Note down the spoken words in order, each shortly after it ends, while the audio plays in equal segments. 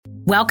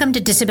Welcome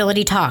to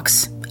Disability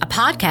Talks, a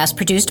podcast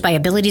produced by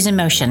Abilities in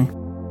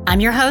Motion. I'm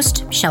your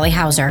host, Shelley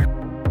Hauser.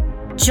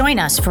 Join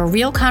us for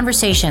real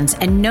conversations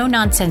and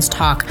no-nonsense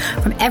talk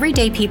from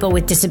everyday people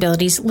with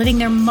disabilities living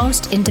their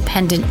most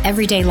independent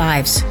everyday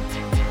lives.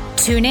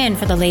 Tune in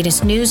for the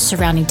latest news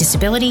surrounding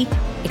disability,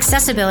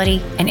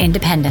 accessibility, and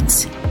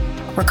independence,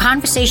 where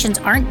conversations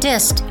aren't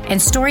dissed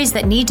and stories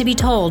that need to be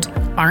told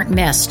aren't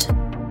missed.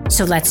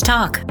 So let's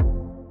talk.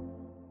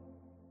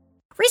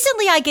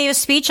 Recently, I gave a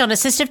speech on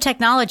assistive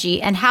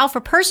technology and how for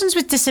persons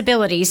with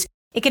disabilities,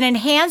 it can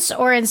enhance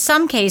or in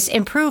some case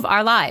improve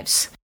our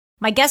lives.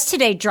 My guest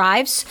today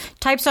drives,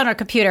 types on her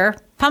computer,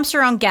 pumps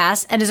her own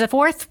gas, and is a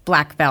fourth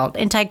black belt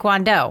in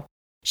Taekwondo.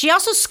 She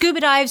also scuba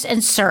dives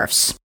and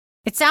surfs.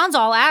 It sounds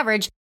all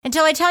average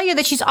until I tell you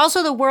that she's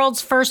also the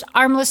world's first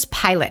armless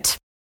pilot.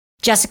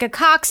 Jessica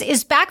Cox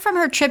is back from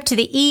her trip to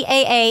the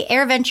EAA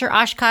AirVenture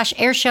Oshkosh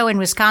Air Show in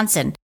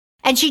Wisconsin.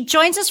 And she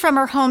joins us from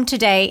her home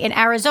today in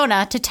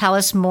Arizona to tell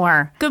us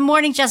more. Good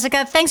morning,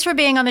 Jessica. Thanks for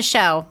being on the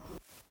show.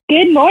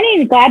 Good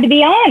morning. Glad to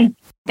be on.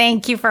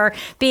 Thank you for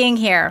being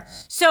here.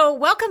 So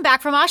welcome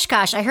back from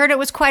Oshkosh. I heard it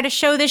was quite a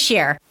show this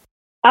year.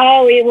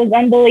 Oh, it was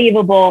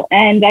unbelievable.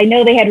 And I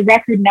know they had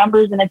record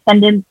numbers in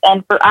attendance.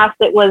 And for us,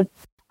 it was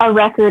a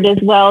record as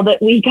well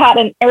that we got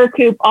an air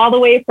coupe all the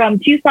way from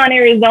Tucson,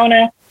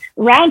 Arizona.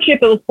 Round trip,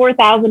 it was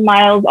 4,000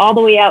 miles all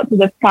the way out to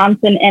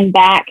Wisconsin and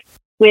back,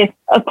 with,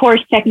 of course,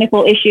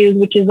 technical issues,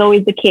 which is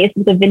always the case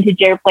with a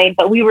vintage airplane.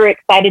 But we were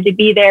excited to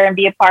be there and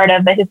be a part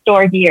of a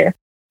historic year.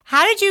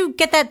 How did you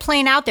get that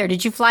plane out there?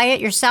 Did you fly it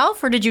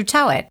yourself or did you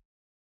tow it?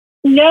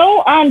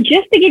 No,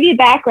 just to give you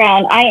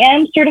background, I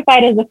am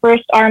certified as a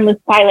first armless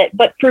pilot.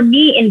 But for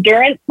me,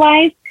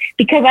 endurance-wise,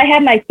 because I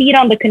have my feet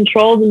on the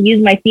controls and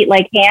use my feet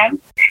like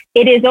hands,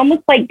 it is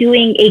almost like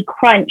doing a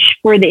crunch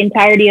for the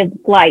entirety of the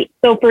flight.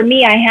 So for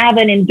me, I have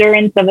an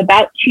endurance of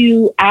about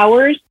 2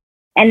 hours,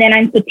 and then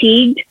I'm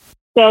fatigued.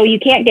 So you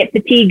can't get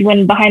fatigued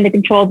when behind the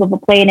controls of a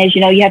plane. As you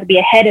know, you have to be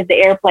ahead of the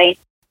airplane.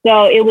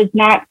 So it was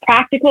not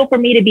practical for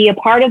me to be a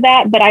part of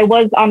that, but I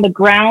was on the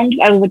ground.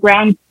 I was a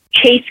ground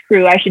chase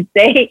crew, I should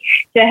say,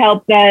 to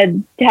help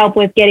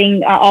with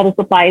getting all the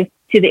supplies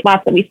to the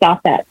spots that we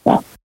stopped at.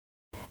 So.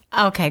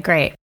 Okay,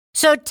 great.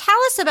 So tell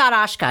us about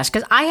Oshkosh,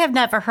 because I have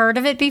never heard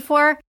of it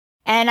before,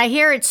 and I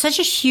hear it's such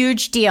a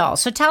huge deal.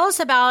 So tell us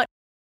about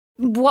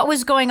what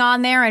was going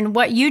on there and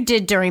what you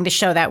did during the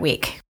show that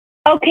week.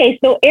 Okay,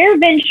 so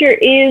AirVenture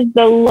is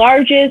the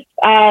largest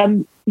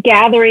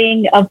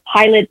gathering of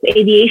pilots,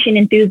 aviation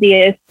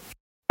enthusiasts,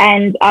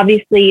 and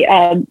obviously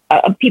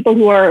people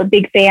who are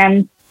big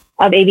fans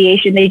of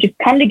aviation. They just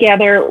come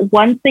together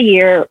once a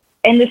year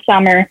in the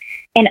summer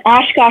in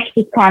Oshkosh,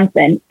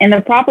 Wisconsin, and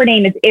the proper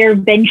name is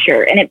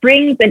AirVenture, and it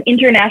brings an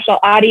international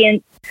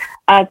audience,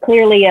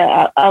 clearly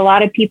a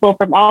lot of people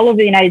from all over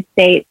the United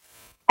States.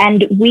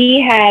 And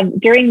we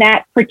have, during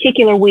that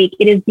particular week,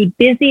 it is the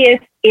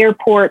busiest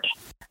airport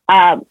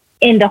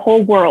in the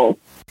whole world.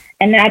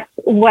 And that's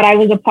what I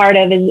was a part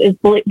of, is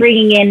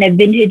bringing in a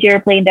vintage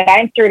airplane that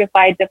I'm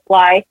certified to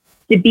fly,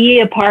 to be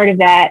a part of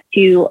that,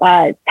 to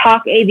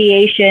talk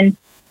aviation,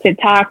 to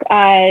talk,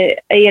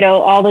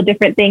 all the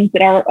different things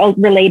that are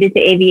related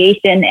to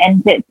aviation,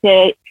 and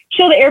to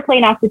show the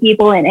airplane off to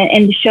people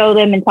and show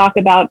them and talk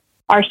about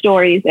our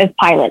stories as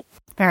pilots.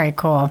 Very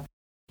cool.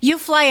 You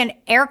fly an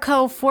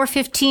Airco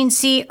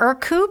 415C Air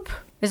Coupe,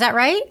 is that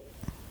right?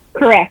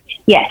 Correct.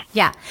 Yes.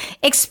 Yeah.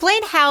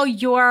 Explain how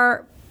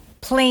your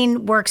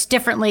plane works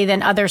differently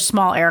than other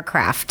small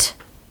aircraft.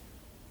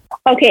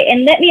 Okay,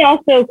 and let me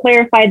also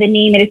clarify the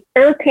name. It is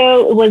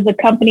Airco was the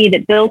company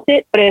that built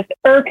it, but it's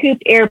Air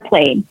Coupe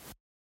airplane.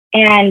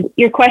 And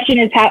your question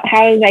is how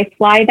do I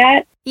fly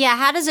that? Yeah,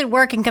 how does it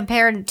work in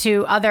compared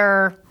to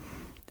other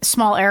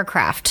small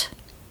aircraft?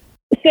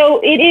 So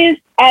it is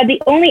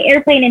the only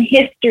airplane in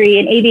history,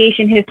 in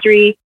aviation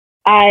history.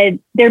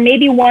 There may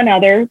be one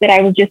other that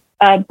I was just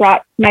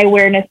brought to my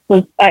awareness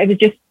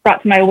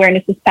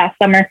this past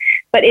summer,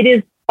 but it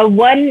is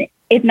one,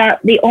 if not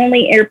the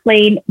only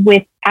airplane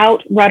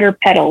without rudder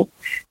pedals.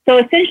 So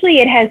essentially,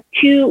 it has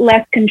two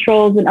less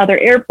controls than other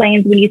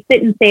airplanes. When you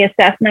sit in, say, a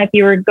Cessna, if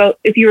you were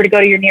to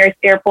go to your nearest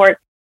airport,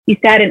 you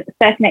sat in a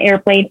Cessna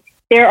airplane.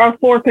 There are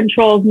 4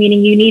 controls,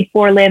 meaning you need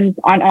 4 limbs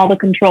on all the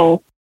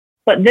controls.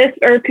 But this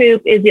Air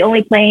Coupe is the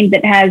only plane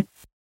that has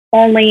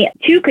only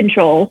 2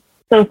 controls.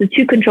 So it's a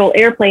 2-control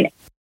airplane.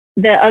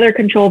 The other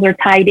controls are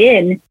tied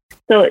in.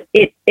 So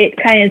it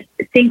kind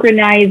of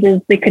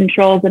synchronizes the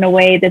controls in a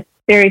way that's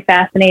very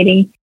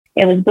fascinating.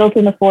 It was built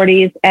in the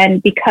 40s.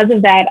 And because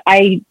of that,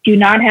 I do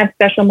not have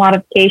special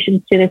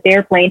modifications to this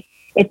airplane.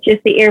 It's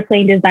just the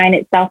airplane design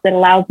itself that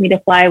allows me to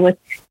fly with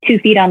 2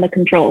 feet on the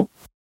controls.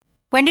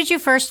 When did you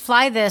first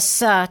fly this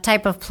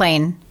type of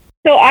plane?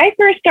 So I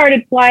first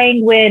started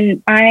flying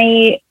when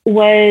I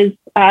was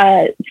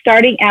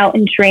starting out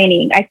in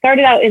training. I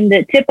started out in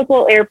the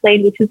typical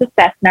airplane, which is a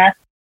Cessna,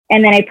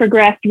 and then I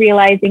progressed,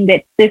 realizing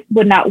that this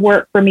would not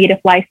work for me to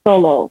fly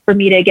solo, for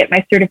me to get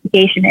my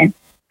certification in.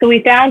 So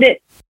we found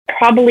it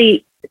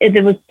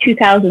it was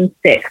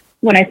 2006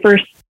 when I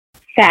first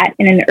sat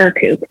in an Air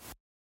Coupe.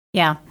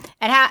 Yeah.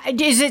 And how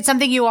is it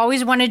something you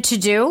always wanted to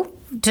do,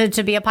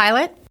 to be a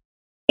pilot?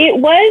 It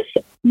was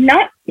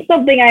not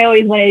something I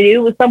always wanted to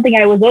do. It was something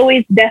I was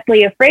always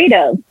deathly afraid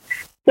of.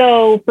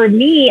 So for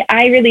me,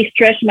 I really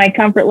stretched my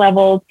comfort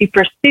level to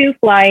pursue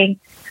flying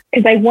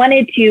because I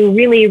wanted to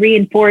really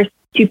reinforce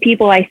to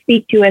people I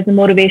speak to as a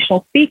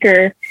motivational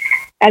speaker,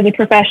 as a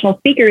professional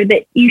speaker,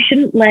 that you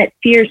shouldn't let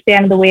fear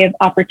stand in the way of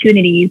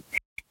opportunities.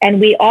 And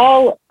we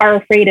all are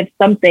afraid of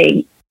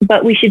something,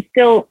 but we should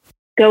still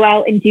go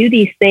out and do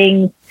these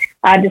things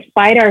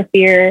despite our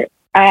fear.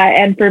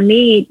 And for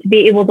me to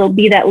be able to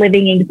be that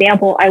living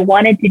example, I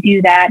wanted to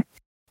do that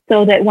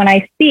so that when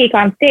I speak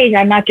on stage,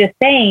 I'm not just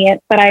saying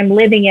it, but I'm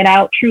living it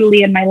out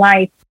truly in my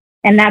life.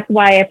 And that's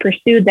why I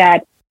pursued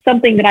that,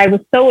 something that I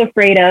was so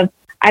afraid of.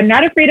 I'm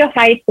not afraid of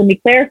heights, let me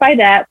clarify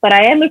that, but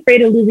I am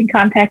afraid of losing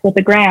contact with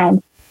the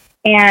ground.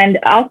 And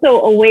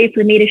also a way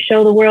for me to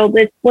show the world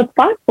that what's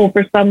possible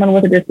for someone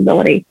with a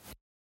disability.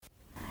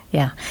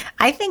 Yeah.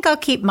 I think I'll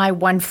keep my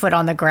 1 foot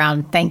on the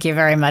ground. Thank you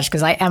very much,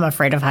 because I am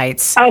afraid of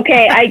heights.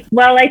 Okay. I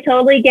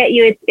totally get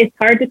you. It's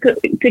hard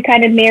to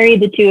kind of marry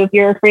the two if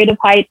you're afraid of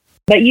heights,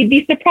 but you'd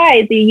be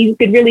surprised. You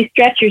could really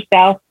stretch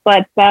yourself,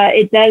 but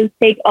it does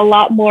take a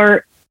lot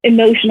more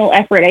emotional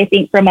effort, I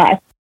think, from us.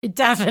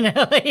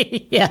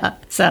 Definitely. Yeah.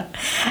 So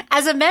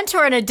as a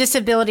mentor and a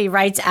disability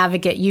rights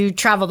advocate, you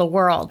travel the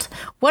world.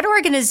 What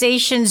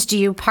organizations do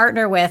you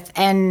partner with,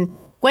 and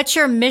what's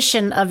your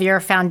mission of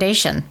your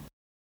foundation?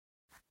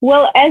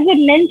 Well, as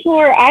a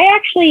mentor, I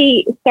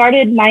actually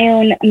started my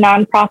own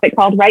nonprofit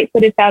called Right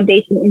Footed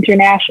Foundation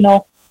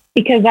International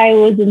because I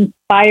was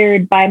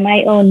inspired by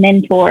my own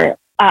mentor,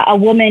 a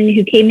woman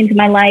who came into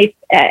my life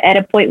at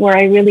a point where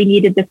I really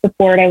needed the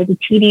support. I was a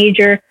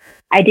teenager.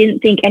 I didn't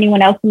think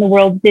anyone else in the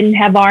world didn't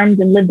have arms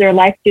and lived their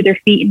life through their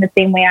feet in the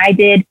same way I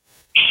did.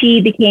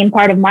 She became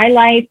part of my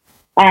life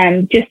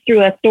just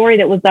through a story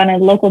that was on a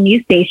local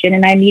news station.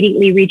 And I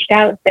immediately reached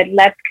out and said,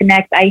 let's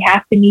connect. I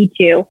have to meet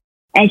you.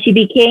 And she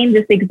became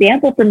this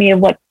example for me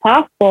of what's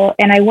possible.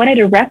 And I wanted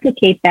to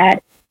replicate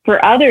that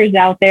for others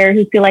out there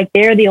who feel like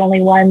they're the only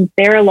ones,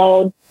 they're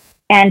alone,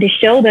 and to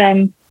show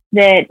them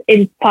that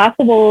it's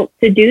possible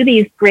to do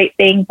these great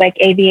things like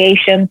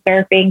aviation,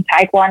 surfing,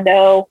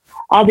 taekwondo,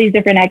 all these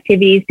different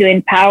activities to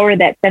empower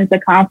that sense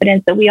of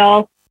confidence that we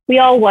all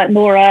want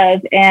more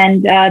of.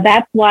 And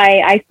that's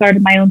why I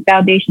started my own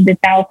foundation that's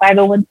now a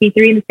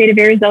 501c3 in the state of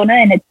Arizona.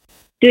 And it's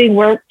doing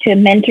work to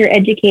mentor,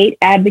 educate,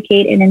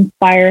 advocate, and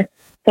inspire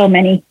so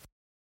many.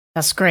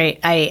 That's great.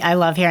 I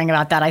love hearing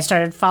about that. I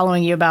started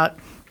following you about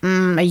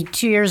 2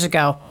 years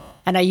ago,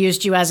 and I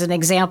used you as an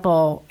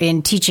example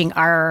in teaching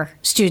our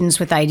students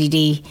with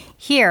IDD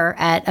here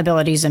at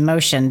Abilities in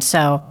Motion.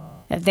 So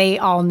they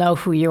all know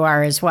who you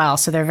are as well.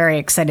 So they're very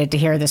excited to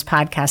hear this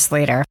podcast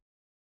later.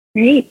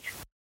 Great.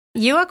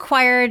 You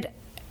acquired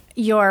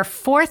your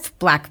 4th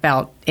black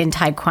belt in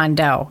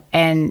Taekwondo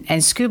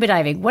and scuba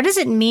diving. What does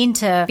it mean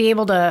to be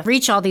able to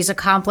reach all these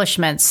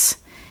accomplishments?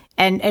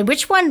 And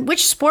which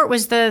sport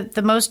was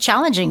the most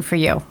challenging for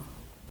you?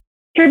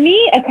 For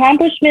me,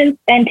 accomplishments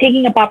and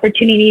taking up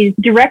opportunities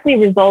directly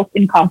results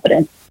in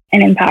confidence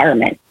and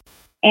empowerment.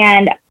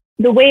 And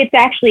the way it's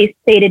actually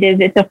stated is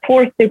it's a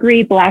 4th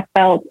degree black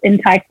belt in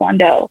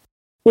Taekwondo,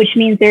 which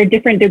means there are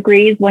different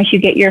degrees once you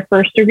get your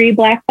 1st degree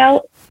black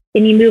belt,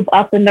 and you move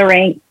up in the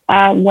ranks.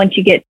 Once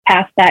you get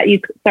past that, you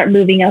start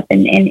moving up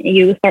and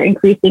you start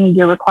increasing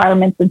your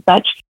requirements and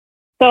such.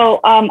 So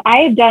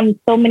I have done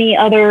so many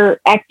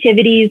other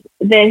activities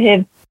that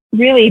have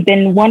really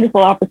been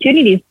wonderful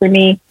opportunities for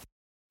me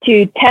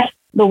to test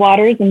the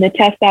waters and to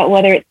test out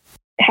whether it's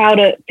how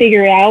to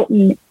figure it out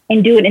and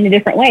do it in a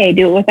different way,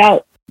 do it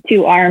without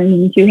 2 arms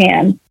and 2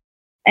 hands.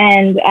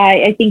 And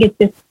I think it's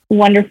just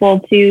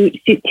wonderful to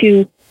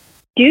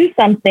do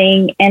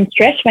something and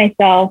stretch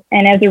myself.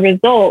 And as a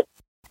result,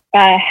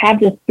 have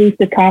this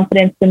boost of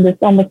confidence and this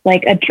almost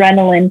like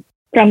adrenaline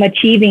from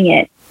achieving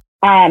it.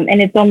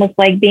 And it's almost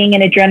like being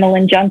an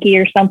adrenaline junkie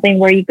or something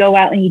where you go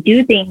out and you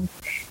do things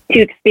to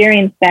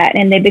experience that,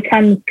 and it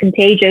becomes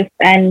contagious.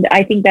 And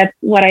I think that's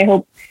what I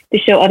hope to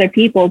show other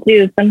people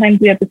too. Sometimes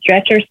we have to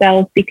stretch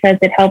ourselves because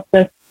it helps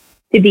us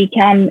to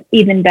become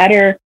even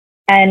better,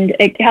 and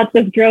it helps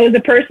us grow as a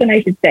person,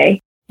 I should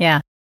say.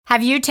 Yeah.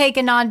 Have you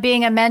taken on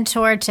being a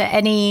mentor to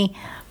any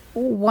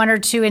 1 or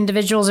 2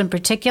 individuals in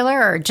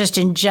particular, or just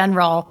in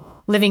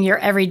general, living your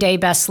everyday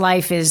best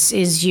life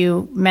is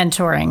you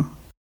mentoring?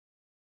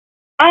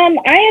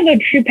 I have a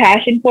true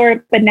passion for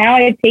it, but now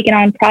I've taken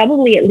on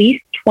probably at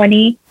least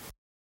 20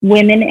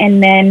 women and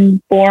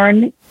men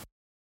born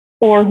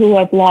or who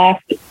have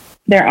lost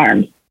their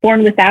arms,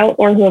 born without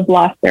or who have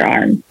lost their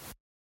arms.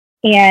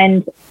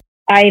 And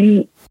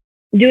I'm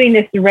doing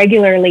this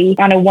regularly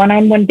on a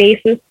one-on-one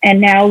basis, and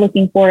now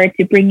looking forward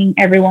to bringing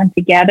everyone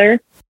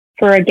together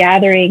for a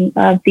gathering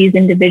of these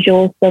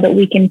individuals so that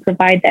we can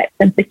provide that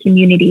sense of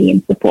community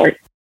and support.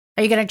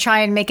 Are you going to try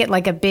and make it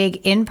like a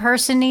big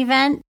in-person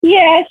event?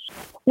 Yes.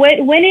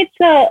 When it's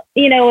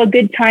a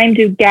good time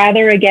to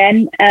gather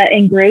again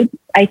in groups,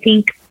 I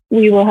think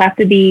we will have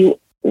to be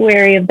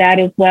wary of that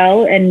as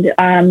well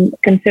and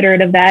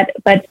considerate of that.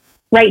 But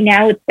Right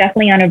now, it's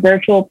definitely on a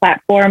virtual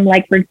platform.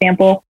 Like, for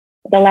example,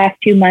 the last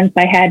 2 months,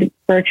 I had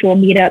virtual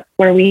meetups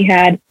where we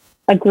had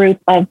a group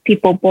of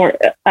people born,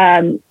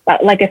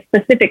 like a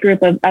specific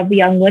group of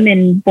young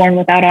women born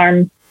without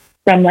arms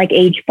from like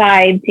age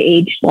 5 to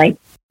age like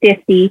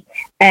 50.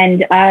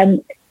 And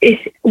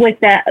it's with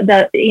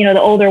the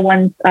older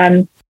ones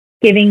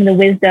giving the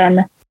wisdom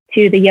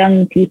to the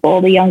young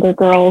people, the younger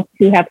girls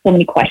who have so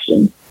many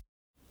questions.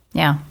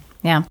 Yeah.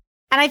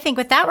 And I think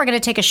with that, we're going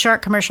to take a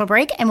short commercial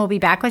break, and we'll be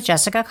back with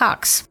Jessica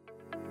Cox.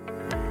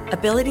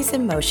 Abilities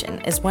in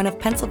Motion is one of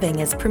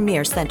Pennsylvania's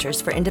premier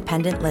centers for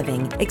independent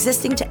living,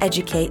 existing to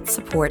educate,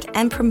 support,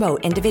 and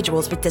promote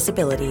individuals with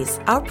disabilities.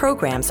 Our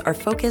programs are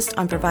focused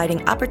on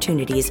providing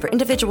opportunities for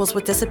individuals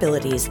with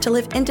disabilities to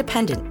live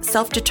independent,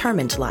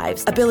 self-determined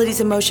lives.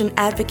 Abilities in Motion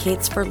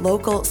advocates for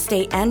local,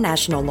 state, and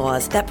national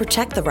laws that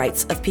protect the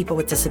rights of people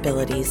with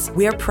disabilities.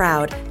 We are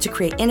proud to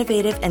create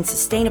innovative and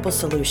sustainable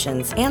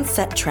solutions and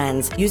set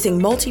trends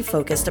using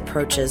multi-focused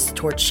approaches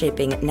towards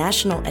shaping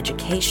national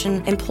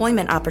education,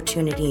 employment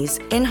opportunities,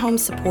 in-home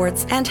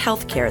supports, and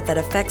healthcare that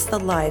affects the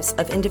lives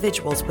of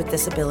individuals with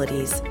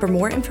disabilities. For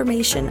more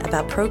information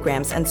about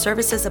programs and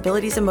services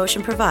Abilities in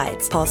Motion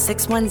provides, call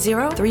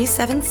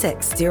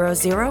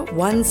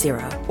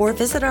 610-376-0010 or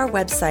visit our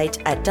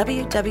website at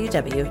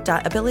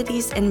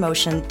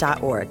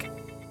www.abilitiesinmotion.org.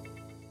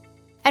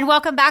 And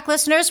welcome back,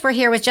 listeners. We're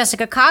here with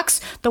Jessica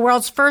Cox, the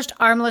world's first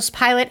armless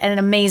pilot and an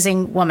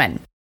amazing woman.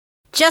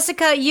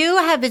 Jessica, you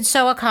have been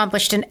so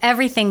accomplished in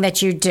everything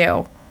that you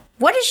do.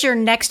 What is your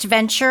next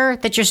venture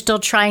that you're still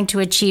trying to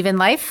achieve in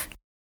life?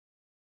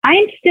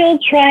 I'm still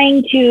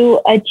trying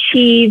to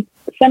achieve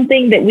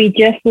something that we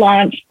just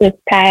launched this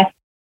past,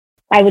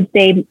 I would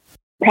say,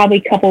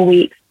 probably couple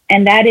weeks.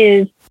 And that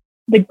is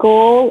the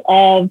goal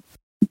of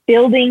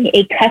building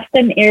a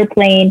custom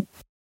airplane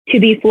to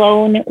be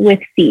flown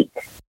with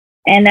seats.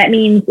 And that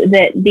means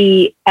that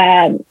the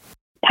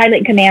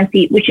pilot command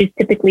seat, which is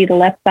typically the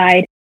left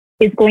side,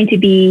 is going to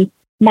be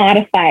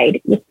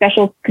modified with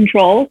special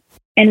controls.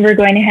 And we're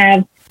going to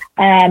have,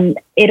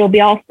 it'll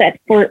be all set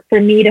for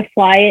me to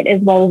fly it,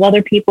 as well as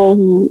other people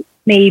who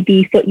may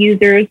be foot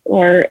users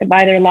or have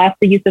either lost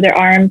the use of their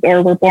arms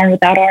or were born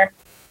without arms.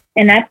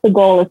 And that's the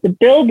goal, is to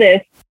build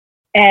this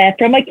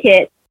from a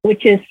kit,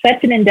 which is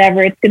such an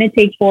endeavor. It's going to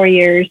take 4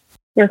 years.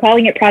 We're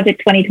calling it Project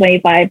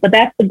 2025, but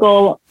that's the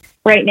goal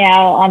right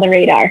now on the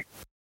radar.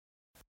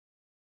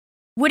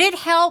 Would it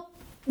help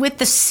with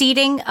the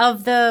seating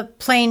of the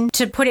plane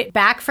to put it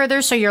back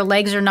further so your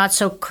legs are not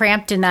so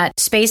cramped in that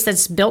space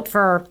that's built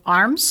for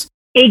arms?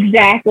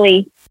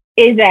 Exactly.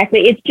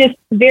 It's just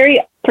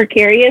very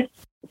precarious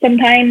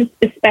sometimes,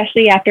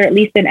 especially after at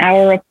least an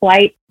hour of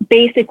flight.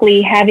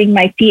 Basically, having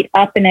my feet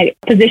up in a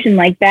position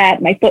like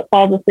that, my foot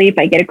falls asleep,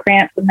 I get a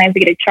cramp, sometimes I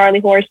get a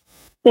Charlie horse.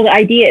 So the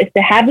idea is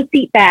to have the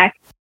seat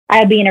back,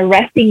 I'll be in a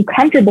resting,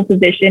 comfortable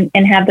position,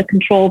 and have the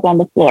controls on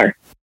the floor.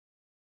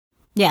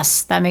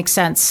 Yes, that makes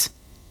sense.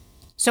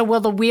 So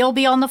will the wheel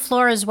be on the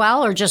floor as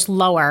well, or just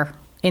lower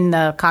in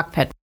the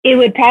cockpit? It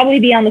would probably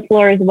be on the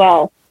floor as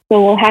well.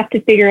 So we'll have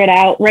to figure it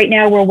out. Right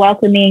now, we're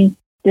welcoming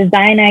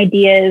design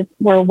ideas.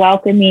 We're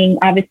welcoming,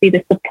 obviously,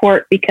 the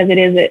support, because it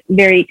is a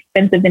very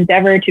expensive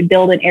endeavor to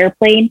build an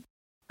airplane.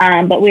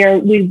 But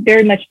we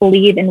very much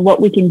believe in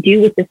what we can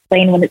do with this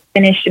plane when it's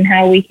finished and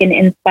how we can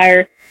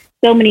inspire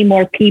so many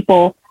more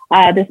people.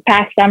 This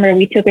past summer,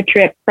 we took a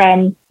trip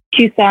from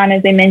Tucson,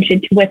 as I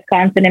mentioned, to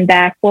Wisconsin and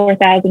back,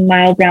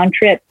 4,000-mile round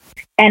trip.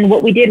 And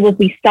what we did was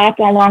we stopped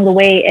along the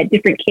way at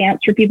different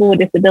camps for people with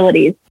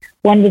disabilities.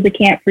 One was a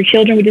camp for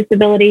children with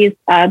disabilities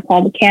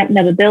called the Camp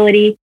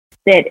Navability,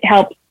 that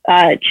helps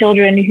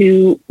children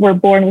who were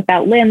born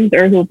without limbs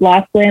or who have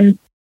lost limbs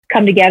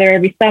come together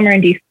every summer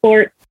and do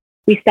sports.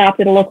 We stopped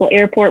at a local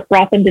airport,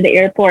 brought them to the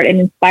airport, and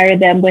inspired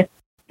them with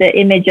the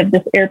image of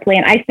this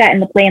airplane. I sat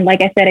in the plane.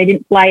 Like I said, I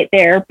didn't fly it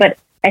there, but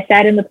I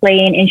sat in the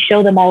plane and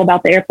showed them all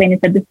about the airplane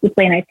and said, this is the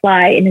plane I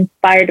fly, and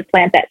inspired to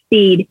plant that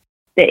seed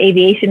that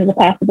aviation is a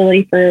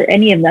possibility for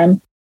any of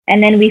them.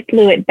 And then we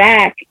flew it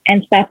back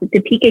and stopped at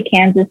Topeka,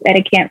 Kansas, at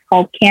a camp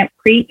called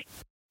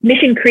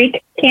Mission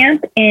Creek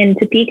Camp in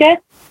Topeka.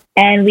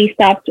 And we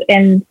stopped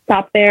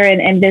there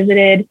and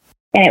visited,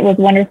 and it was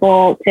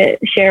wonderful to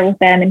share with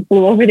them, and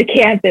flew over the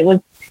camp. It was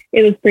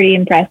pretty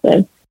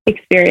impressive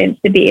experience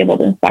to be able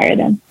to inspire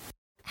them.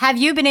 Have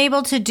you been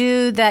able to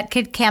do that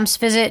Kid Camps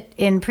visit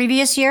in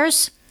previous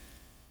years?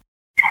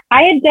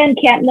 I had done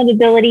Camp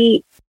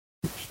Navability,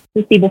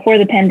 before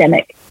the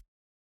pandemic,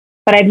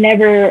 but I've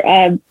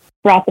never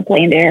brought the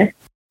plane there.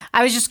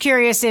 I was just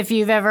curious if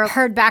you've ever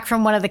heard back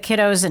from one of the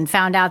kiddos and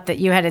found out that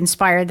you had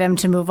inspired them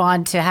to move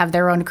on to have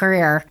their own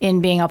career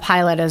in being a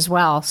pilot as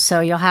well.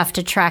 So you'll have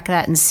to track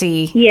that and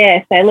see.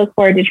 Yes, I look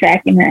forward to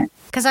tracking that.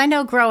 Because I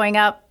know growing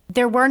up,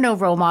 there were no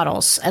role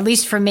models, at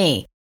least for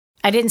me.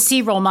 I didn't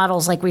see role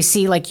models like we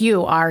see, like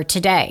you are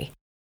today.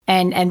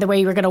 And the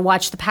way we're going to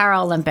watch the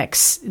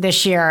Paralympics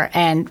this year,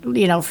 and,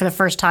 for the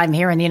first time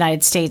here in the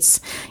United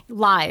States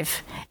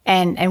live,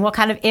 and what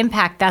kind of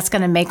impact that's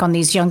going to make on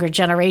these younger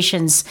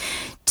generations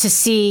to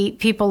see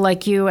people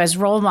like you as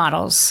role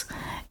models.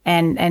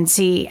 and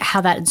see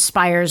how that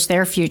inspires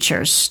their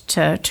futures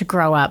to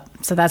grow up.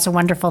 So that's a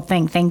wonderful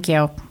thing. Thank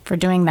you for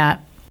doing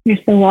that. You're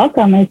so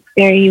welcome. It's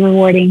very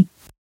rewarding.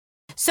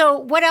 So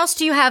what else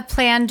do you have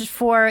planned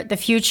for the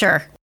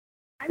future?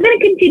 I'm going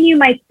to continue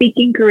my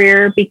speaking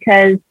career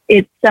because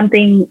it's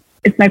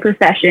my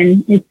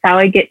profession. It's how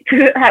I get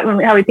to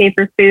how we pay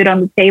for food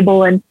on the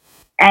table. And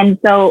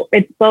so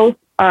it's both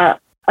a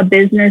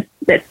business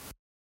that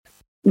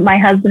my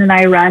husband and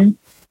I run.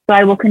 So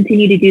I will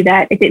continue to do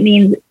that. If it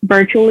means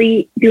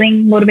virtually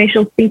doing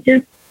motivational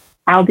speeches,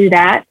 I'll do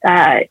that.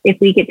 If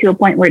we get to a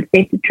point where it's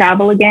safe to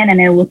travel again, and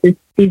then with these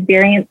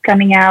variants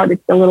coming out,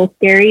 it's a little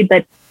scary,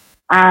 but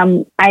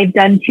I've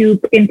done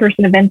 2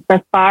 in-person events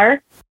thus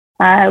far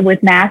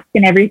with masks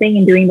and everything,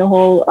 and doing the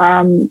whole,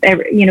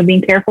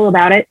 being careful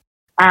about it.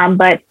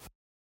 But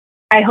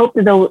I hope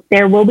that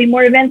there will be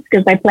more events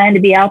because I plan to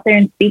be out there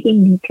and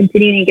speaking and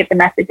continuing to get the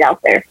message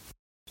out there.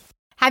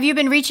 Have you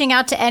been reaching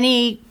out to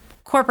any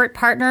corporate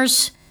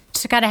partners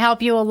to kind of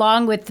help you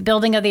along with the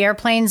building of the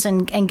airplanes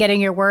and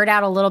getting your word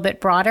out a little bit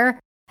broader?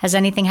 Has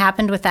anything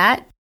happened with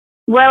that?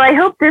 Well, I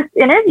hope this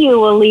interview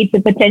will lead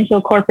to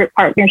potential corporate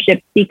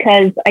partnerships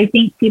because I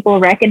think people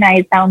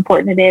recognize how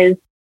important it is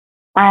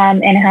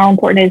and how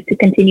important it is to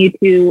continue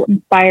to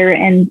inspire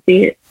and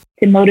to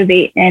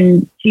motivate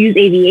and to use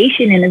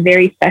aviation in a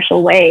very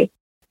special way.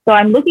 So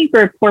I'm looking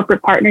for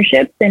corporate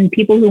partnerships and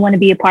people who want to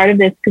be a part of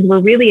this because we're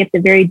really at the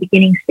very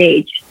beginning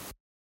stage.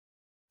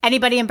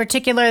 Anybody in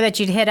particular that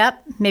you'd hit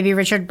up? Maybe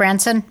Richard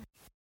Branson?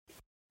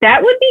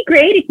 That would be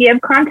great. If you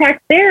have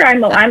contacts there,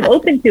 I'm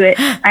open to it.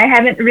 I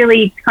haven't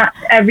really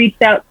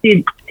reached out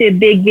to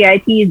big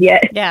VIPs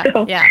yet. Yeah,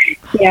 so, yeah.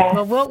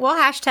 Well, we'll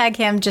hashtag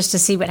him just to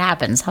see what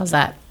happens. How's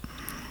that?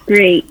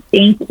 Great.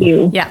 Thank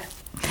you. Yeah.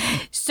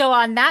 So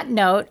on that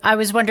note, I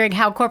was wondering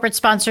how corporate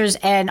sponsors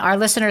and our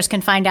listeners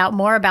can find out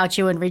more about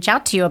you and reach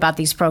out to you about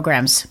these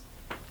programs.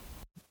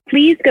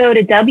 Please go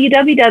to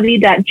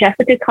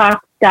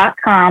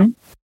www.jessicacox.com.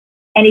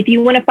 And if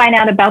you want to find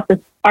out about the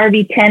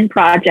RV10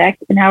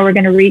 project and how we're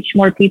going to reach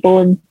more people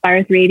and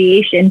inspire through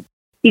aviation,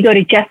 you go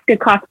to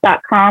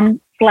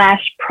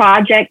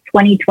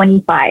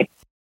jessicacox.com/project2025.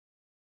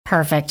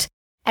 Perfect.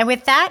 And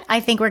with that, I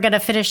think we're going to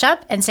finish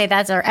up and say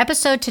that's our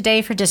episode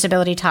today for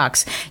Disability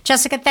Talks.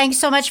 Jessica, thanks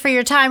so much for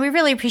your time. We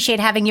really appreciate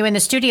having you in the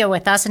studio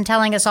with us and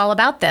telling us all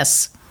about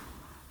this.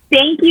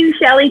 Thank you,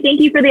 Shelley. Thank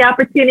you for the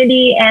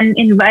opportunity and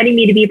inviting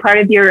me to be a part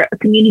of your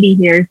community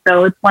here.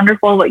 So it's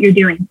wonderful what you're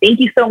doing. Thank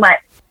you so much.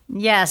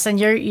 Yes, and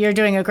you're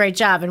doing a great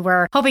job, and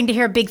we're hoping to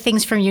hear big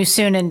things from you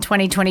soon in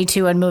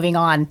 2022 and moving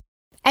on.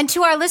 And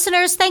to our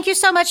listeners, thank you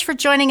so much for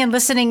joining and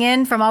listening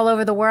in from all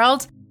over the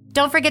world.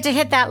 Don't forget to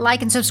hit that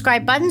like and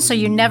subscribe button so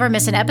you never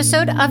miss an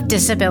episode of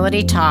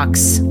Disability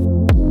Talks.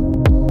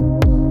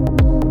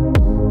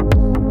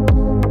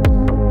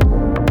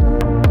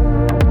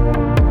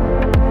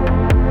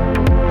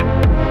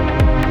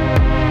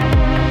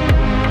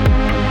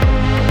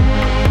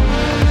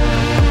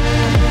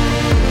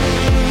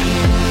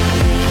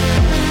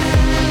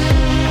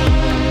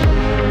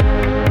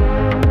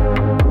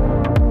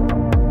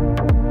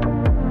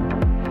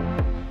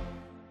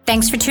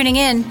 Thanks for tuning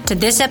in to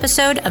this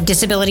episode of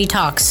Disability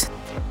Talks.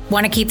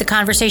 Want to keep the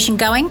conversation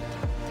going?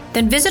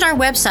 Then visit our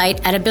website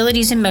at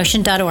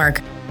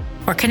abilitiesinmotion.org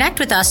or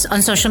connect with us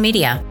on social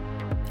media.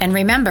 And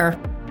remember,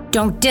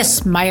 don't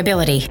diss my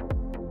ability.